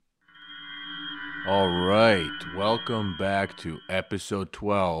All right, welcome back to episode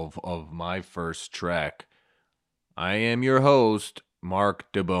 12 of My First Trek. I am your host, Mark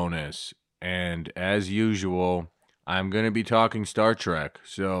DeBonis, and as usual, I'm going to be talking Star Trek.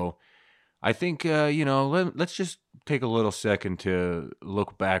 So I think, let's just take a little second to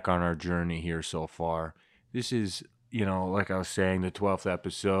look back on our journey here so far. This is, like I was saying, the 12th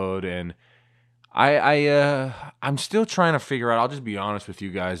episode, and I'm still trying to figure out. I'll just be honest with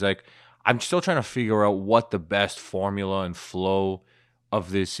you guys. Like, I'm still trying to figure out what the best formula and flow of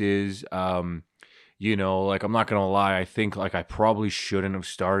this is. Like I'm not gonna lie. I think like I probably shouldn't have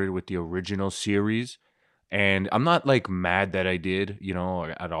started with the original series, and I'm not like mad that I did,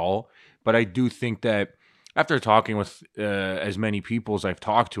 at all. But I do think that after talking with as many people as I've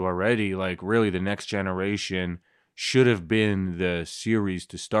talked to already, like really the next generation should have been the series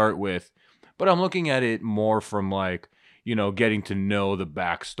to start with, but I'm looking at it more from like, getting to know the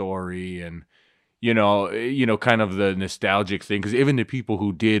backstory and, kind of the nostalgic thing. Because even the people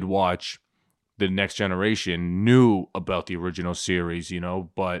who did watch the next generation knew about the original series,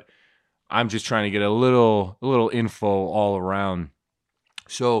 but I'm just trying to get a little info all around.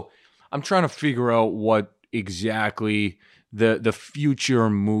 So I'm trying to figure out what exactly the future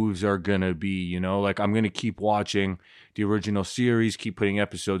moves are gonna be. Like I'm gonna keep watching the original series, keep putting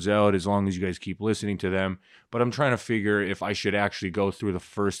episodes out as long as you guys keep listening to them. But I'm trying to figure if I should actually go through the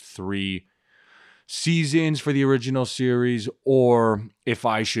first three seasons for the original series, or if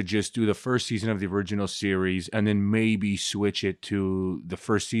I should just do the first season of the original series and then maybe switch it to the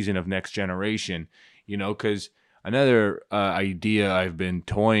first season of Next Generation. Because another idea I've been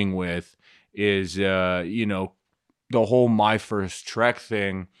toying with is, the whole My First Trek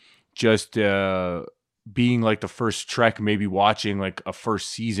thing, just being like the first Trek, maybe watching like a first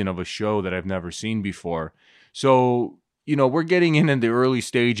season of a show that I've never seen before. So, we're getting in the early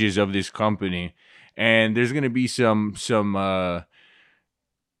stages of this company, and there's going to be some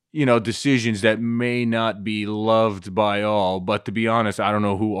decisions that may not be loved by all. But to be honest, I don't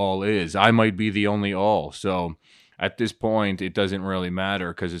know who all is. I might be the only all. So at this point, it doesn't really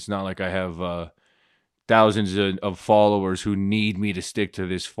matter because it's not like I have thousands of followers who need me to stick to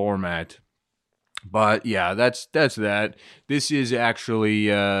this format. But yeah, that's that. This is actually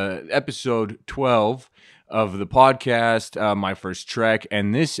episode 12 of the podcast, My First Trek,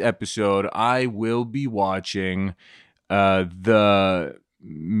 and this episode I will be watching the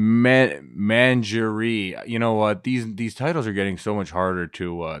Mangerie. You know what? These titles are getting so much harder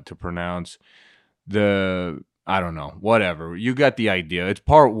to pronounce. The I don't know, whatever. You got the idea. It's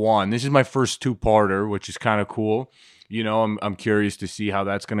part one. This is my first two-parter, which is kind of cool. I'm curious to see how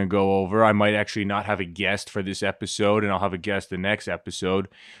that's going to go over. I might actually not have a guest for this episode, and I'll have a guest the next episode,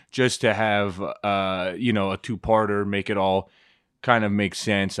 just to have a two-parter, make it all kind of make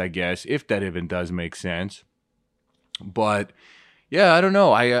sense, I guess, if that even does make sense. But yeah, I don't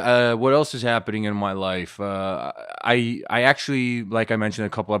know. I what else is happening in my life? I actually, like I mentioned a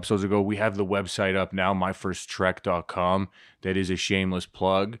couple episodes ago, we have the website up now, myfirsttrek.com. That is a shameless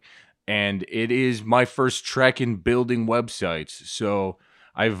plug, and it is my first trek in building websites. So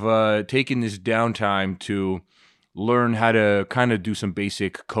I've taken this downtime to learn how to kind of do some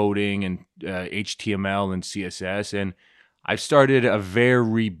basic coding and HTML and CSS, and I've started a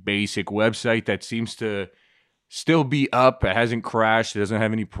very basic website that seems to still be up. It hasn't crashed. It doesn't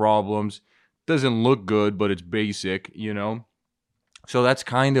have any problems. Doesn't look good, but it's basic. So that's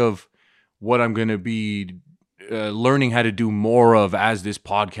kind of what I'm going to be learning how to do more of as this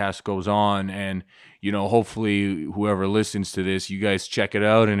podcast goes on. And, hopefully whoever listens to this, you guys check it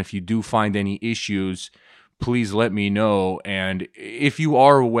out. And if you do find any issues, please let me know. And if you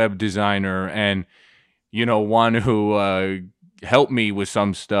are a web designer and, want to help me with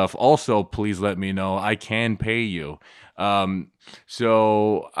some stuff, also please let me know. I can pay you.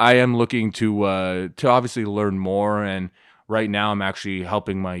 So I am looking to obviously learn more, and right now I'm actually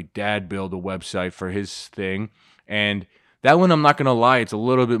helping my dad build a website for his thing, and that one, I'm not gonna lie, it's a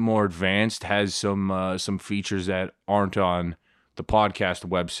little bit more advanced, has some features that aren't on the podcast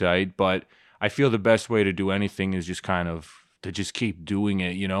website, but I feel the best way to do anything is just kind of to just keep doing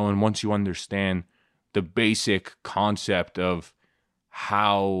it, and once you understand the basic concept of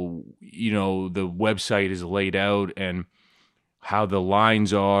how the website is laid out and how the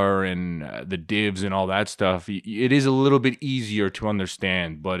lines are and the divs and all that stuff, it is a little bit easier to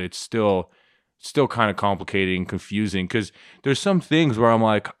understand, but it's still kind of complicated and confusing because there's some things where I'm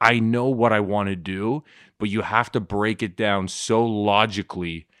like, I know what I want to do, but you have to break it down so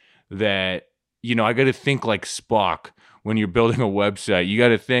logically that I got to think like Spock when you're building a website. You got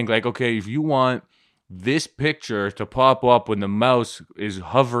to think like, okay, if you want this picture to pop up when the mouse is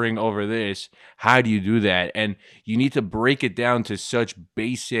hovering over this. How do you do that? And you need to break it down to such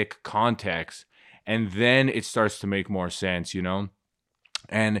basic context, and then it starts to make more sense,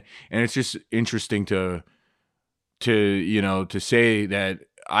 and it's just interesting to say that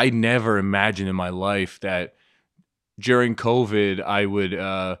I never imagined in my life that during COVID I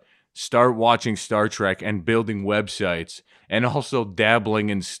would start watching Star Trek and building websites and also dabbling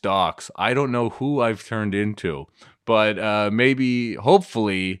in stocks. I don't know who I've turned into, but maybe,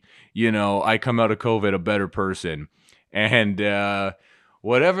 hopefully, I come out of COVID a better person. And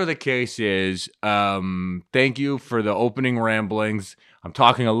whatever the case is, thank you for the opening ramblings. I'm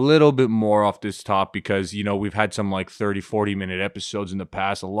talking a little bit more off this top because, we've had some like 30, 40-minute episodes in the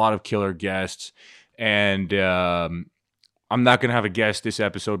past, a lot of killer guests. And I'm not going to have a guest this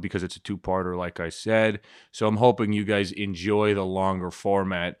episode because it's a two-parter, like I said. So I'm hoping you guys enjoy the longer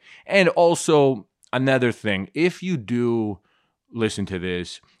format. And also, another thing, if you do listen to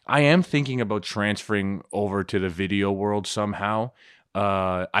this, I am thinking about transferring over to the video world somehow.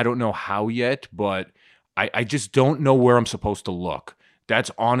 I don't know how yet, but I just don't know where I'm supposed to look.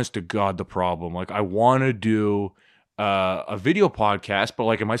 That's honest to God the problem. Like, I want to do a video podcast, but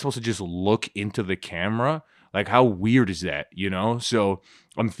like, am I supposed to just look into the camera? Like, how weird is that, So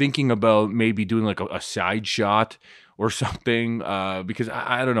I'm thinking about maybe doing like a side shot or something, because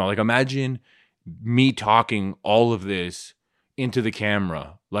I don't know. Like, imagine me talking all of this into the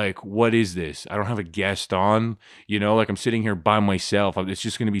camera. Like, what is this? I don't have a guest on, like I'm sitting here by myself. It's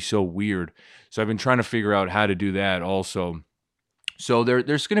just going to be so weird. So I've been trying to figure out how to do that also. So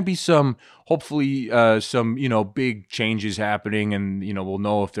there's going to be hopefully, some, big changes happening, and, we'll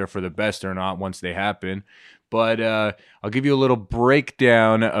know if they're for the best or not once they happen. But I'll give you a little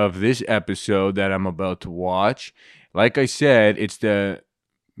breakdown of this episode that I'm about to watch. Like I said, it's the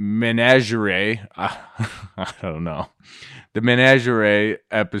Menagerie. I don't know. The Menagerie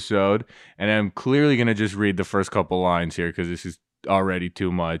episode. And I'm clearly going to just read the first couple lines here because this is already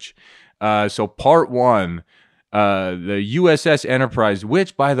too much. So part one. The USS Enterprise,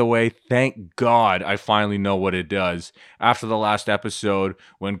 which, by the way, thank God I finally know what it does after the last episode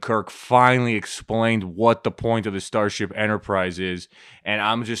when Kirk finally explained what the point of the Starship Enterprise is. And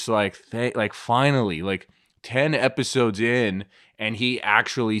I'm just like, finally, like 10 episodes in, and he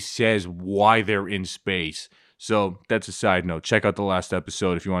actually says why they're in space. So that's a side note. Check out the last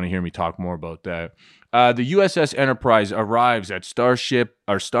episode if you want to hear me talk more about that. The USS Enterprise arrives at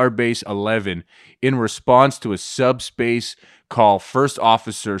Starbase 11 in response to a subspace call. First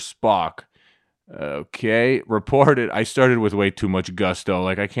Officer Spock. Okay, reported. I started with way too much gusto.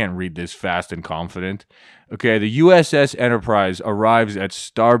 Like, I can't read this fast and confident. Okay, the USS Enterprise arrives at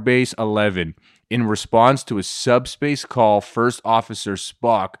Starbase 11 in response to a subspace call. First Officer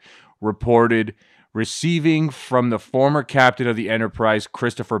Spock reported receiving from the former captain of the Enterprise,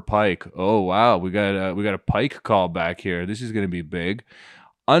 Christopher Pike. Oh wow, we got a Pike call back here. This is going to be big.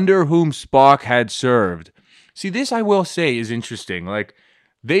 Under whom Spock had served. See, this I will say is interesting. Like,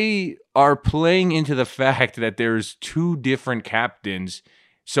 they are playing into the fact that there's two different captains.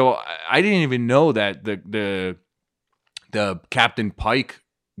 So I didn't even know that the Captain Pike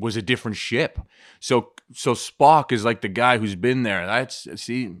was a different ship. So Spock is like the guy who's been there.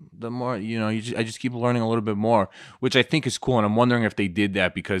 The more, I just keep learning a little bit more, which I think is cool. And I'm wondering if they did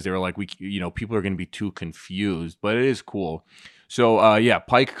that because they were like, people are going to be too confused, but it is cool. So,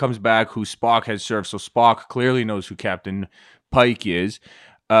 Pike comes back, who Spock has served. So Spock clearly knows who Captain Pike is.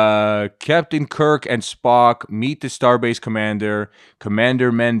 Captain Kirk and Spock meet the Starbase commander,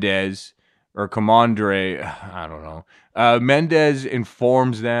 Commander Mendez, or Commandre, I don't know. Mendez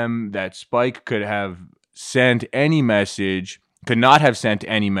informs them that Spike could not have sent any message,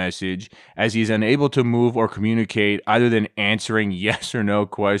 as he's unable to move or communicate other than answering yes or no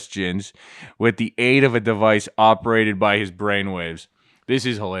questions with the aid of a device operated by his brainwaves. This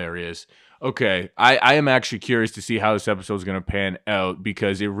is hilarious. Okay, I am actually curious to see how this episode is going to pan out,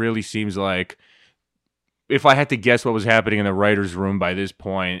 because it really seems like, if I had to guess what was happening in the writer's room by this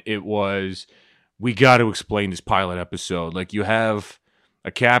point, it was, we got to explain this pilot episode. Like, you have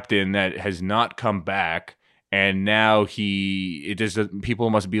a captain that has not come back, and now people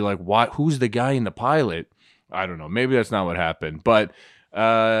must be like, what? Who's the guy in the pilot? I don't know. Maybe that's not what happened. But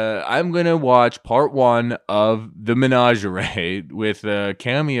I'm going to watch part one of The Menagerie with a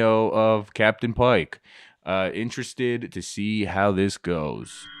cameo of Captain Pike. Interested to see how this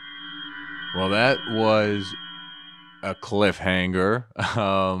goes. Well, that was a cliffhanger.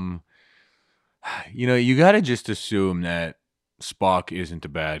 You got to just assume that Spock isn't a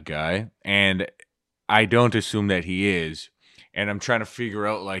bad guy, and I don't assume that he is. and I'm trying to figure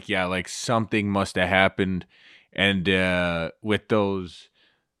out like, yeah, like something must have happened, and with those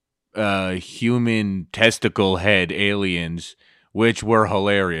human testicle head aliens, which were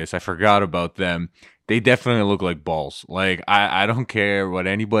hilarious. I forgot about them. They definitely look like balls. Like I don't care what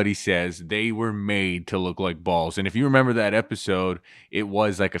anybody says. They were made to look like balls. And if you remember that episode, it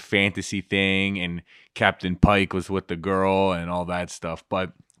was like a fantasy thing, and Captain Pike was with the girl and all that stuff.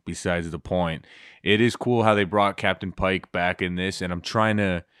 But besides the point, it is cool how they brought Captain Pike back in this, and I'm trying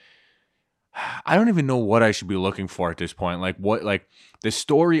to. I don't even know what I should be looking for at this point. Like what, like the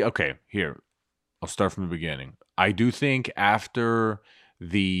story. Okay, here I'll start from the beginning. I do think after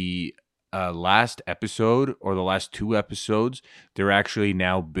the last episode or the last two episodes, they're actually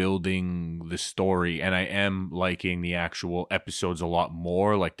now building the story, and I am liking the actual episodes a lot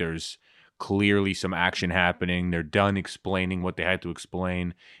more. Like there's clearly some action happening. They're done explaining what they had to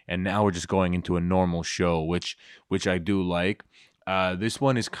explain, and now we're just going into a normal show, which I do like. This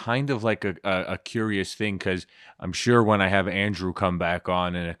one is kind of like a curious thing because I'm sure when I have Andrew come back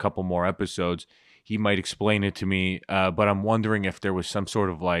on in a couple more episodes, he might explain it to me. But I'm wondering if there was some sort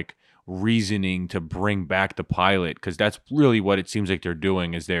of like reasoning to bring back the pilot, because that's really what it seems like they're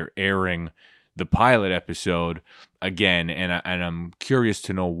doing is they're airing the pilot episode again, and I'm curious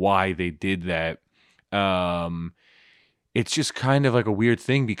to know why they did that. Um, it's just kind of like a weird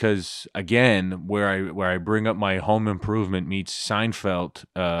thing because again, where I bring up my Home Improvement meets Seinfeld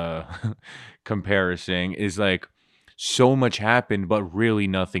comparison is like so much happened, but really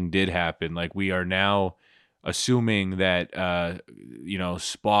nothing did happen. Like we are now assuming that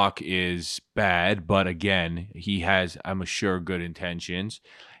Spock is bad, but again, he has, I'm sure, good intentions.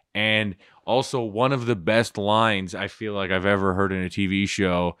 And also one of the best lines I feel like I've ever heard in a TV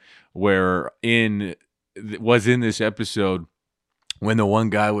show where in was in this episode when the one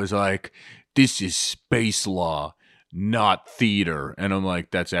guy was like, "This is space law, not theater," and I'm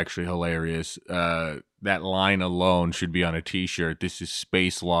like, "That's actually hilarious." That line alone should be on a T-shirt. This is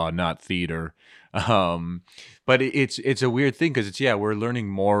space law, not theater. But it's a weird thing because it's we're learning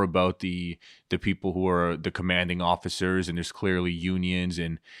more about the people who are the commanding officers, and there's clearly unions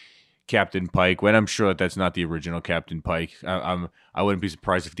and Captain Pike, when I'm sure that that's not the original Captain Pike. I wouldn't be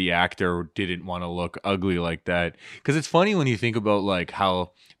surprised if the actor didn't want to look ugly like that. Because it's funny when you think about like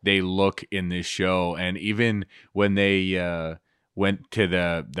how they look in this show, and even when they went to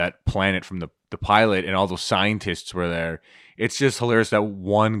that planet from the pilot, and all those scientists were there. It's just hilarious that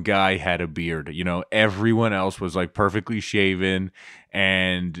one guy had a beard. You know, everyone else was like perfectly shaven,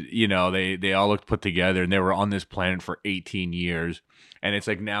 and they all looked put together, and they were on this planet for 18 years. And it's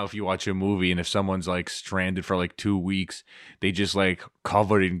like now if you watch a movie and if someone's like stranded for like 2 weeks, they just like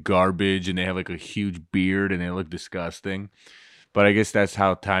covered in garbage and they have like a huge beard and they look disgusting. But I guess that's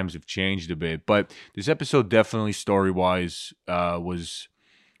how times have changed a bit. But this episode definitely story wise was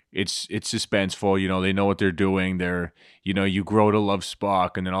it's suspenseful. You know, they know what they're doing. They're you grow to love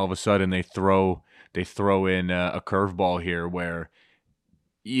Spock, and then all of a sudden they throw in a curveball here where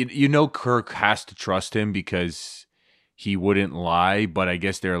Kirk has to trust him because he wouldn't lie, but I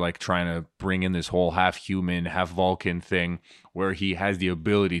guess they're like trying to bring in this whole half human, half Vulcan thing where he has the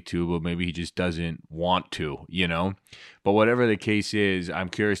ability to, but maybe he just doesn't want to, But whatever the case is, I'm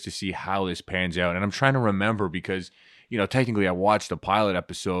curious to see how this pans out. And I'm trying to remember because, technically I watched the pilot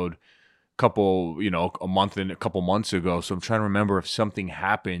episode a couple months ago. So I'm trying to remember if something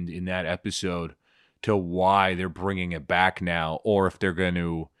happened in that episode to why they're bringing it back now, or if they're going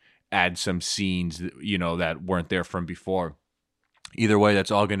to add some scenes that weren't there from before. Either way,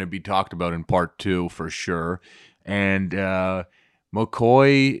 that's all going to be talked about in part 2 for sure. And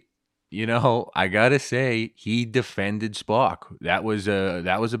McCoy, I gotta say, he defended Spock. That was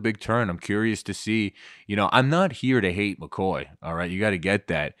a big turn. I'm curious to see. I'm not here to hate McCoy. All right, you got to get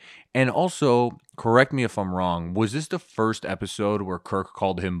that. And also, correct me if I'm wrong. Was this the first episode where Kirk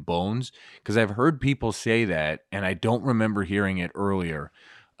called him Bones? Because I've heard people say that, and I don't remember hearing it earlier.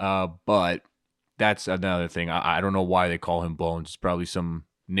 But that's another thing. I don't know why they call him Bones. It's probably some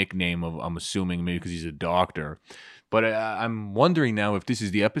nickname I'm assuming maybe because he's a doctor. But I'm wondering now if this is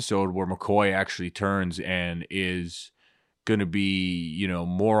the episode where McCoy actually turns and is going to be,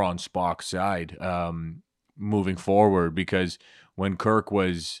 more on Spock's side moving forward. Because when Kirk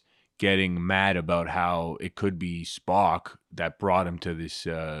was getting mad about how it could be Spock that brought him to this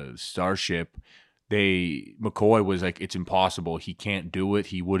starship, McCoy was like, it's impossible. He can't do it.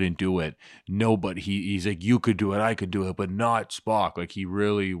 He wouldn't do it. No, but he's like, you could do it. I could do it, but not Spock. Like he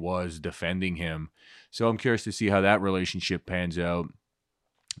really was defending him. So I'm curious to see how that relationship pans out.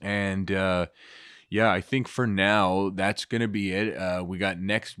 And I think for now that's gonna be it. We got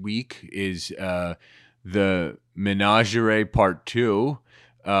next week is the Menagerie Part 2.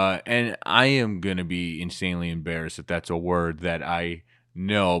 And I am going to be insanely embarrassed if that's a word that I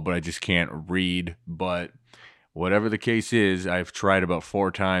know, but I just can't read. But whatever the case is, I've tried about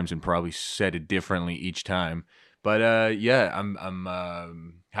 4 times and probably said it differently each time. But yeah,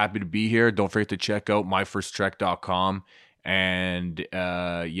 I'm happy to be here. Don't forget to check out myfirsttrek.com and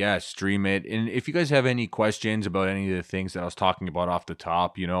yeah, stream it. And if you guys have any questions about any of the things that I was talking about off the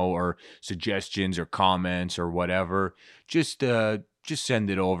top, or suggestions or comments or whatever, just send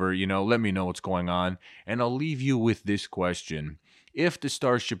it over. Let me know what's going on, and I'll leave you with this question: if the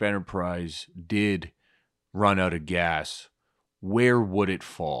Starship Enterprise did run out of gas, where would it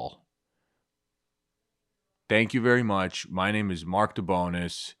fall? Thank you very much. My name is Mark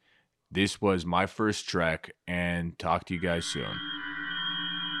DeBonis. This was My First Trek, and talk to you guys soon.